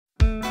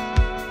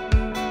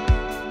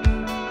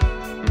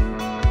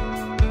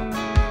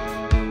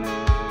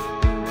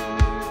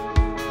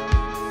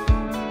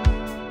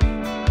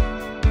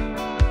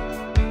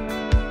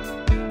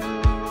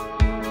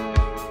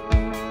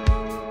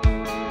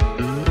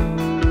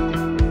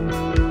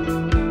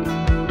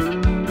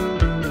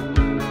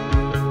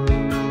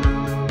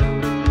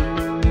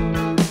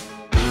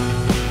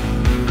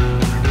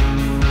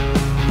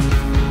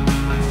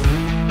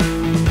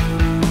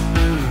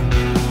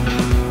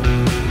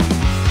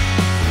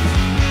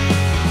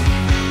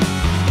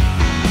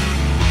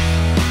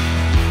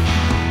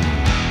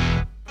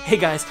Hey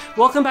guys,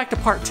 welcome back to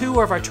part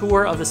 2 of our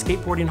tour of the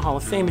Skateboarding Hall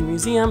of Fame and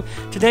Museum.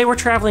 Today we're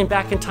traveling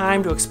back in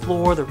time to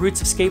explore the roots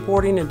of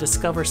skateboarding and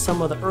discover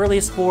some of the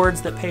earliest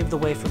boards that paved the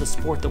way for the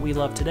sport that we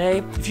love today.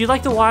 If you'd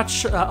like to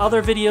watch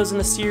other videos in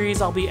the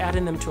series, I'll be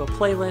adding them to a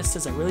playlist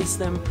as I release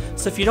them.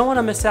 So if you don't want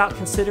to miss out,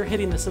 consider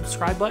hitting the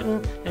subscribe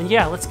button. And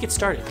yeah, let's get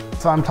started.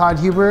 So I'm Todd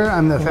Huber.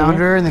 I'm the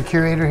founder and the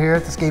curator here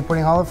at the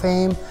Skateboarding Hall of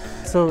Fame.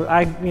 So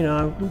I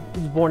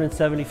was born in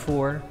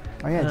 '74.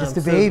 Oh yeah, just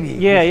a baby.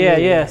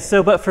 Yeah.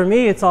 So, but for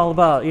me, it's all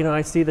about,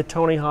 I see the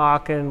Tony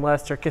Hawk and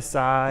Lester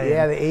Kasai.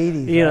 Yeah, and, the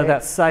 80s. You know,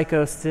 that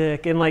Psycho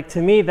Stick. And like,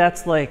 to me,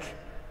 that's like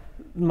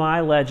my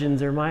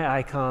legends or my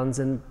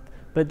icons.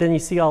 But then you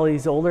see all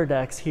these older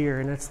decks here,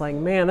 and it's like,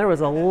 man, there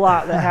was a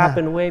lot that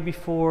happened way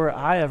before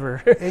I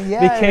ever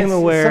became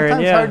aware. It's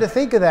sometimes hard to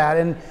think of that.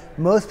 And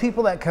most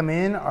people that come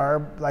in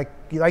are like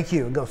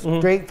you, go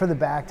straight for the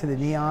back to the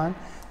neon.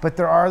 But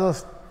there are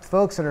those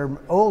folks that are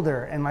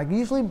older and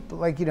usually in their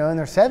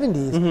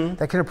 70s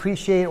that can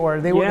appreciate, or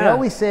they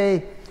always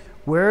say,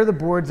 where are the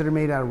boards that are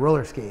made out of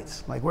roller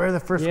skates? Like, where are the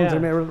first ones that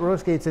are made out of roller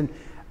skates? And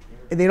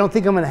they don't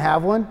think I'm going to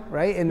have one,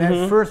 right? And that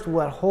whole first you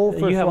have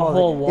a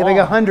whole wall. You have like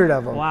 100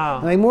 of them.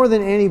 Wow. Like more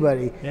than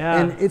anybody.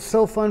 Yeah. And it's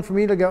so fun for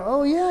me to go,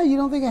 oh yeah, you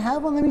don't think I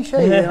have one? Let me show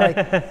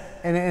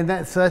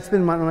you. So that's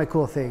been one of my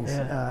cool things.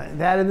 Yeah.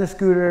 That and the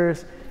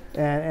scooters,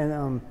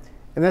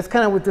 and that's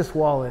kind of what this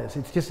wall is.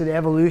 It's just an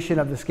evolution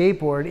of the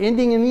skateboard,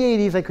 ending in the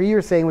 80s, like you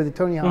were saying with the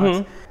Tony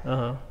Hawks.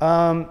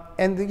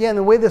 And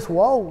the way this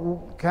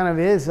wall kind of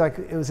is, like,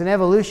 it was an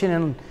evolution,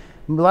 and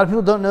a lot of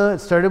people don't know it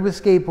started with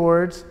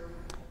skateboards,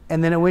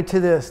 and then it went to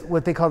this,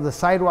 what they call the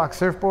sidewalk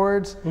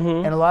surfboards,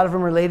 and a lot of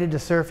them related to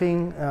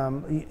surfing.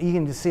 You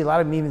can just see a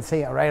lot of them even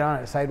say it right on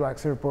it, sidewalk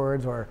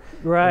surfboards, or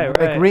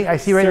I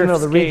see right in the middle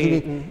of the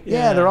ring.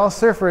 Yeah, they're all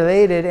surf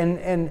related,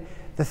 and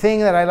the thing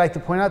that I like to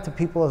point out to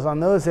people is on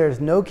those,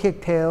 there's no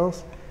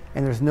kicktails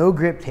and there's no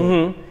grip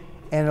tape,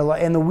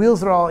 and the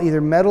wheels are all either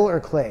metal or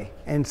clay.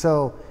 And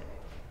so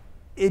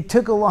it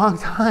took a long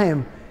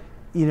time,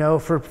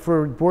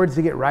 for boards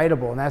to get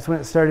rideable, and that's when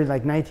it started,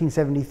 like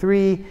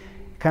 1973.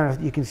 Kind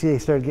of, you can see they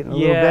started getting a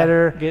little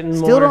better.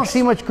 Still don't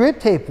see much grip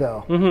tape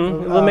though.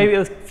 Well, maybe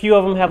a few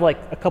of them have like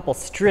a couple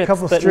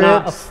strips, but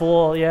not a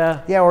full.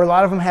 Yeah, or a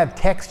lot of them have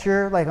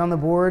texture, like on the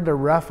board. They're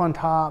rough on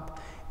top.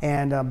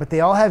 But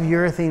they all have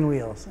urethane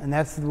wheels, and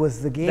that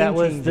was the game changer. That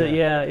was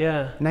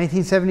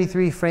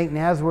 1973, Frank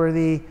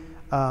Nasworthy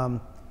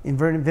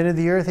invented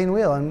the urethane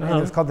wheel, and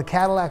it was called the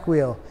Cadillac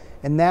wheel,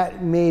 and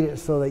that made it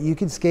so that you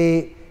could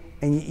skate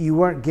and you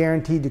weren't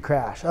guaranteed to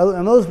crash.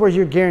 On those boards,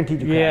 you're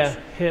guaranteed to crash.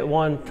 Yeah, hit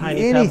one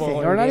tiny pebble.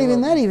 Or not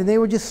even that. Even they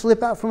would just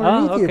slip out from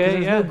underneath you because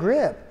there's no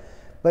grip.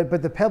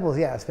 But the pebbles,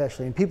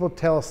 especially. And people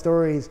tell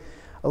stories.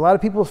 A lot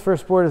of people's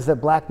first board is that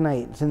Black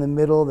Knight. It's in the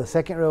middle, the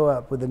second row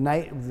up, with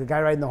the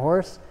guy riding the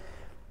horse.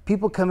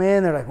 People come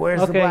in, they're like, "Where's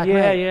the Black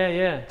Knight?"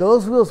 Yeah.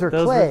 Those wheels are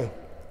clay.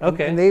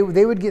 And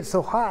they would get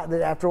so hot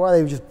that after a while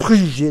they would just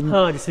push and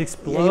just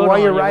explode. While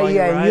you're riding,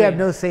 you have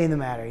no say in the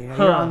matter.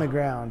 You're on the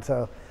ground.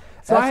 So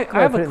I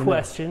have a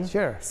question.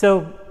 Sure.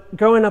 So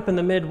growing up in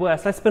the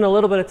Midwest, I spent a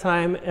little bit of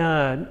time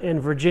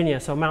in Virginia,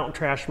 so Mount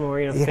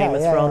Trashmore,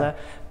 famous for all that.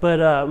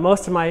 But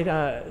most of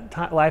my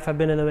life I've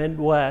been in the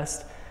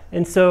Midwest.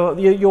 And so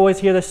you always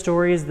hear the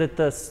stories that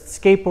the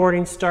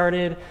skateboarding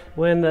started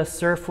when the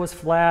surf was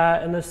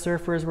flat and the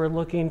surfers were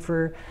looking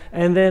for,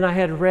 and then I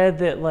had read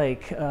that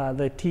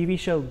the TV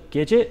show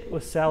Gidget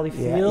with Sally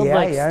Field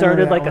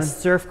started like a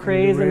surf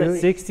craze in the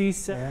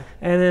 60s.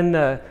 And then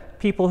the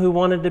people who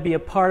wanted to be a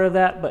part of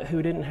that but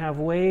who didn't have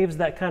waves,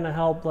 that kind of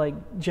helped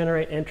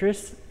generate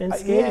interest in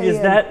skating. Does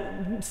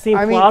that seem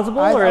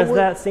plausible, or does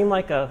that seem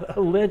like a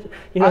myth?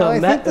 I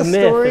think the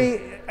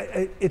story,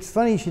 it's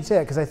funny you should say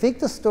that, because I think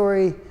the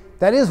story,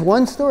 that is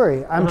one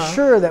story. I'm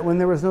sure that when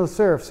there was no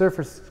surf,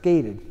 surfers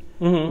skated,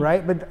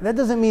 right? But that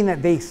doesn't mean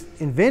that they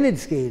invented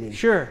skating.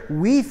 Sure.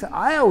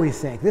 I always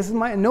think,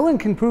 no one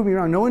can prove me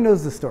wrong. No one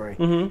knows the story.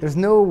 There's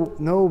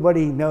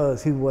nobody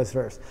knows who was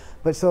first.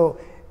 But so,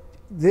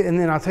 and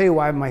then I'll tell you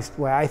why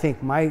I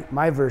think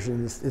my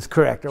version is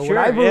correct, or what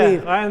I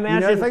believe. I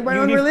imagine it's like my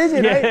own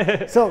religion,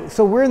 right?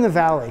 So we're in the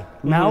valley.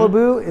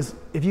 Malibu is,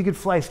 if you could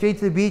fly straight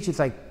to the beach, it's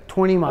like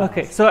 20 miles.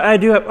 Okay, so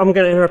I'm going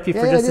to interrupt you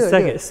for just a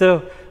second.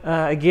 So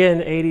again,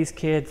 80s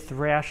kid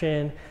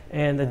thrashing,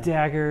 and the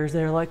Daggers,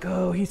 they're like,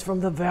 oh, he's from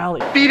the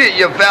valley. Beat it,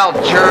 you Val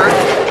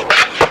jerk.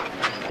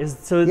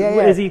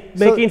 Is he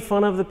making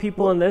fun of the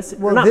people in this?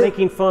 Well, not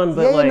making fun,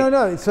 but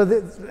no. So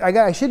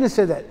I shouldn't have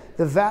said that.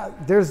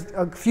 There's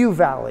a few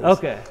valleys.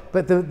 Okay.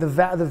 But the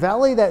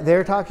valley that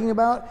they're talking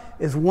about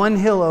is one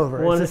hill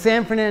over. It's the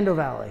San Fernando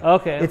Valley.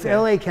 Okay. It's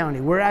LA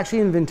County. We're actually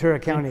in Ventura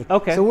County.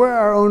 Okay. So we're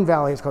our own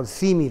valley. It's called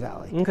Simi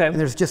Valley. Okay. And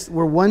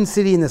we're one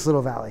city in this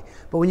little valley.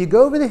 But when you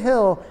go over the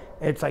hill,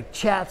 it's like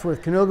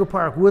Chatsworth, Canoga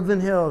Park,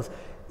 Woodland Hills,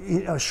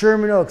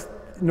 Sherman Oaks,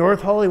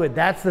 North Hollywood.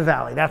 That's the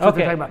valley. That's what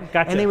they're talking about.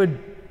 Gotcha. And they would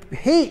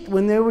hate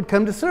when they would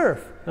come to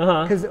surf,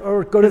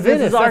 or go to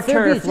Venice. This is our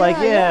turf,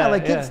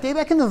 stay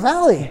back in the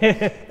valley.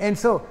 And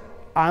so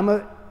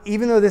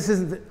even though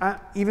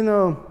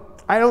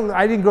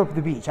I didn't grow up at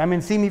the beach. I'm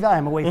in Simi Valley.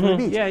 I'm away from the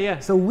beach. Yeah, yeah.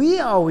 So we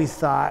always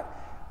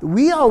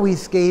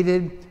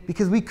skated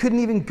because we couldn't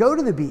even go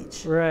to the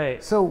beach.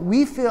 Right. So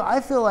I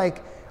feel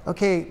like,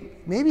 okay,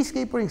 maybe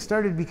skateboarding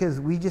started because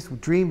we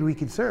just dreamed we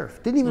could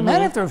surf. Didn't even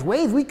matter if there was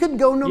waves. We couldn't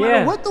go no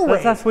matter what the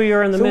wave. That's where you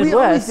were in the Midwest,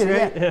 we always did,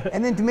 right? Yeah.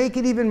 And then to make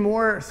it even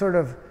more sort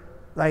of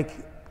like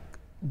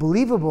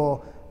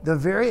believable,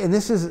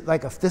 this is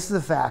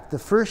a fact. The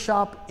first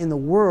shop in the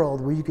world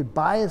where you could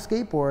buy a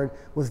skateboard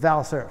was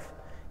Val Surf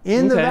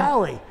in the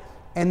valley,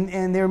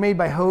 and they were made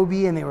by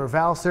Hobie, and they were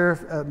Val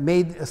Surf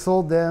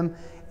sold them,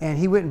 and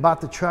he went and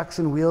bought the trucks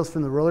and wheels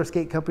from the roller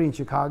skate company in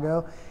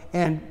Chicago,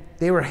 and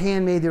they were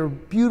handmade. They were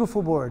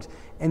beautiful boards,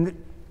 and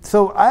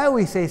so I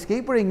always say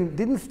skateboarding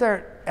didn't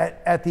start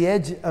at the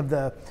edge of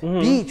the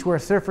beach where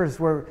surfers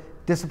were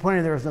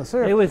disappointed there was no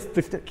surf. It was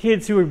the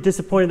kids who were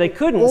disappointed they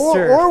couldn't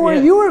surf. Or where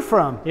you were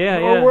from.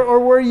 Or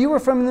where you were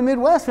from in the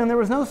Midwest when there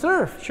was no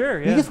surf.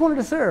 Sure, yeah. You just wanted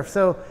to surf.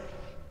 So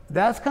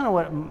that's kind of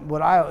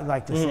what I would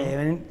like to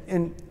say.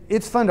 And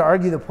it's fun to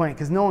argue the point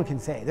because no one can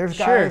say. There's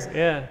guys,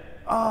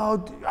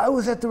 oh, I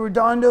was at the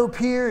Redondo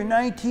Pier in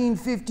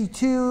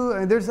 1952.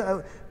 And there's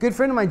a good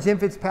friend of mine, Jim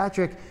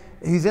Fitzpatrick,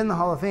 who's in the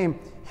Hall of Fame.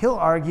 He'll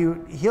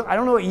argue, I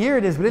don't know what year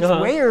it is, but it's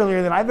way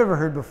earlier than I've ever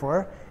heard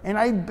before. And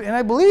I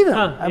believe him.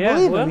 I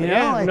believe him. You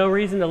know? Like, no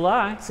reason to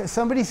lie.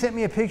 Somebody sent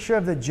me a picture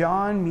of the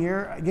John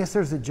Muir. I guess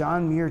there's a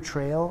John Muir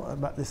trail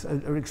about this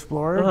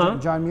explorer,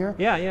 John Muir.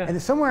 Yeah, yeah. And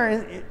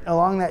somewhere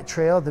along that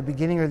trail, at the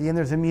beginning or the end,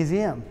 there's a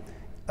museum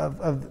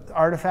of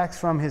artifacts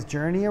from his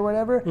journey or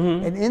whatever.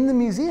 And in the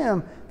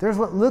museum, there's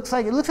what looks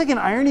like an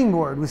ironing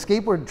board with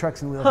skateboard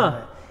trucks and wheels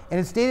on it. And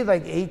it's dated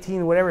like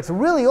 18 whatever. It's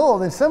really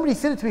old. And somebody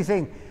sent it to me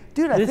saying,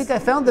 "Dude, I think I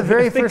found the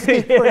very first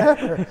skateboard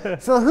ever."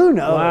 So who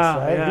knows,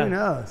 right? Yeah. Who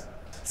knows?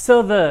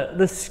 So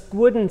the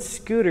wooden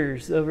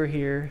scooters over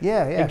here.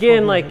 Yeah.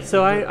 Again, like,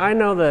 so I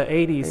know the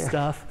 80s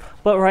stuff,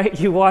 but right,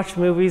 you watch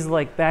movies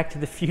like Back to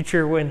the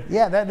Future when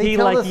he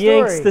like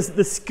yanks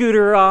the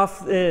scooter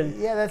off, and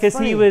because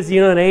he was,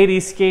 you know, an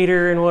 80s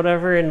skater and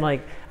whatever, and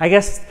like, I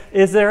guess,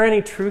 is there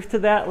any truth to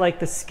that? Like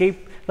the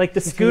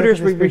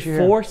scooters were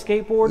before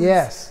skateboards?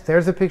 Yes,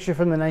 there's a picture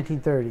from the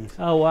 1930s.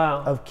 Oh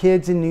wow! Of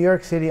kids in New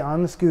York City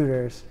on the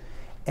scooters,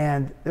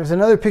 and there's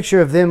another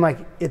picture of them like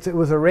it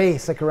was a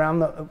race, like around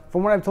the.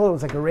 From what I'm told, it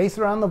was like a race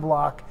around the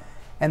block,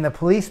 and the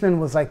policeman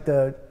was like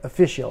the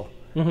official.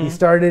 He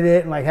started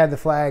it and like had the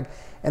flag.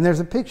 And there's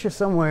a picture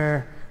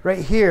somewhere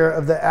right here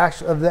of the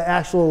actual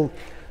race.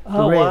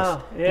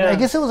 Wow! Yeah. And I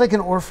guess it was like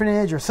an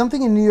orphanage or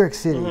something in New York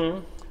City.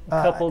 A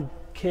couple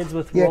kids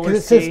with roller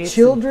skates. Yeah, because it says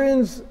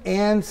Children's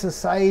and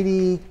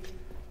Society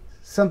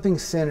something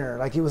center.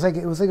 Like it was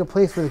like a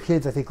place where the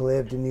kids I think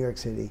lived in New York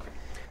City.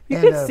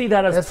 You could see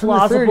that as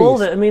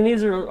plausible. I mean,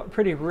 these are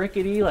pretty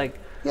rickety. Like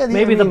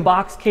maybe the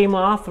box came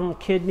off and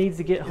kid needs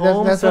to get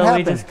home, so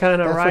he just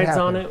kind of rides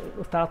on it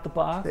without the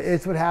box.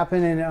 It's what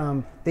happened,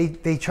 and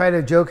they try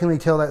to jokingly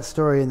tell that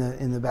story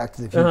in the Back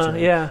to the Future.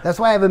 Yeah, that's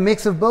why I have a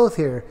mix of both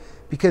here,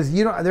 because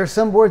there's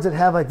some boards that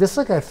have like this,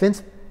 like a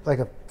fence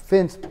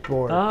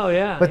board. Oh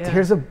yeah. But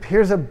here's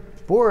a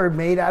board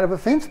made out of a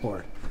fence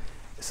board.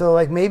 So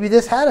like maybe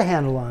this had a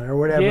handle on it or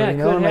whatever. Yeah, you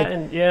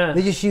know,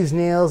 they just use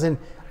nails and.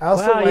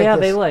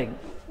 They like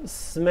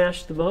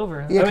smashed them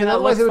over. Yeah, I mean,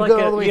 that looks it would like go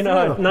all the way a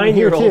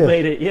 9-year-old too.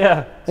 made it.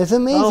 Yeah, it's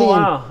amazing. Oh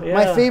wow! Yeah.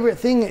 My favorite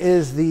thing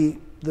is the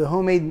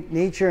homemade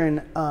nature,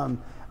 and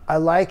I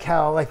like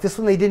how like this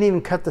one they didn't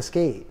even cut the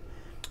skate.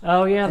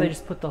 Oh yeah, they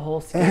just put the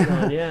whole skate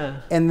on.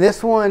 Yeah. And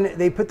this one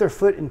they put their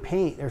foot in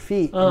paint, their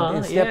feet,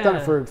 and stepped on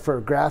it for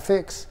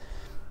graphics.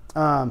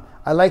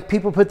 I like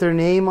people put their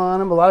name on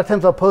them. A lot of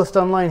times I'll post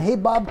online, "Hey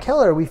Bob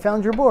Keller, we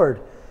found your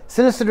board.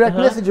 Send us a direct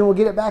message and we'll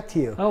get it back to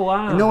you." Oh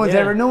wow! And no one's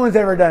ever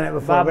done it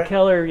before. Bob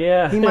Keller,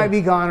 he might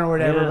be gone or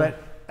whatever.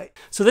 But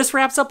so this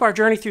wraps up our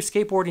journey through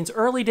skateboarding's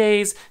early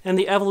days and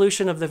the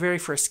evolution of the very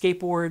first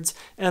skateboards.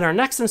 And our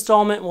next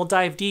installment will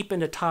dive deep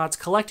into Todd's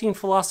collecting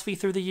philosophy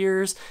through the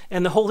years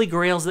and the holy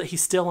grails that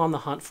he's still on the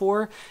hunt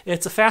for.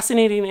 It's a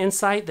fascinating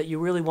insight that you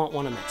really won't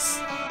want to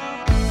miss.